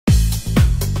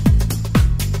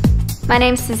My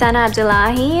name's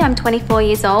SusannaA. I'm 24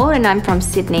 years old and I'm from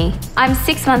Sydney. I'm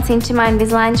 6 months into my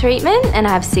Invisalign treatment and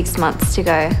I have 6 months to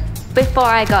go. Before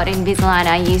I got Invisalign,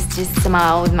 I used to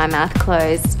smile with my mouth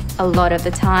closed a lot of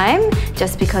the time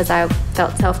just because I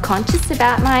felt self-conscious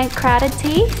about my crowded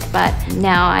teeth, but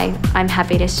now I'm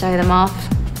happy to show them off.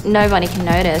 Nobody can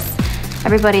notice.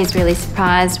 Everybody's really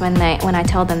surprised when I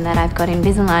tell them that I've got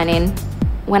Invisalign in.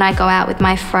 When I go out with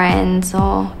my friends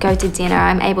or go to dinner,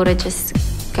 I'm able to just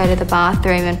go to the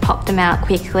bathroom and pop them out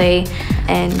quickly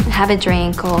and have a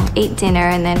drink or eat dinner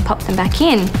and then pop them back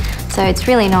in. So it's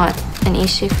really not an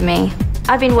issue for me.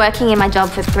 I've been working in my job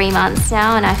for 3 months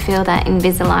now and I feel that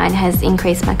Invisalign has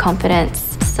increased my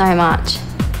confidence so much.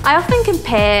 I often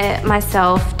compare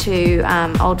myself to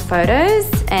old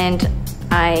photos and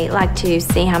I like to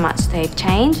see how much they've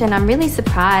changed, and I'm really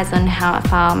surprised on how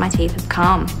far my teeth have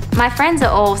come. My friends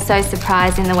are all so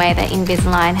surprised in the way that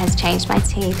Invisalign has changed my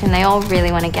teeth and they all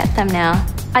really want to get them now.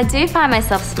 I do find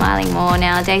myself smiling more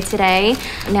now day to day.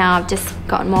 Now I've just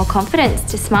gotten more confidence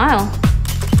to smile.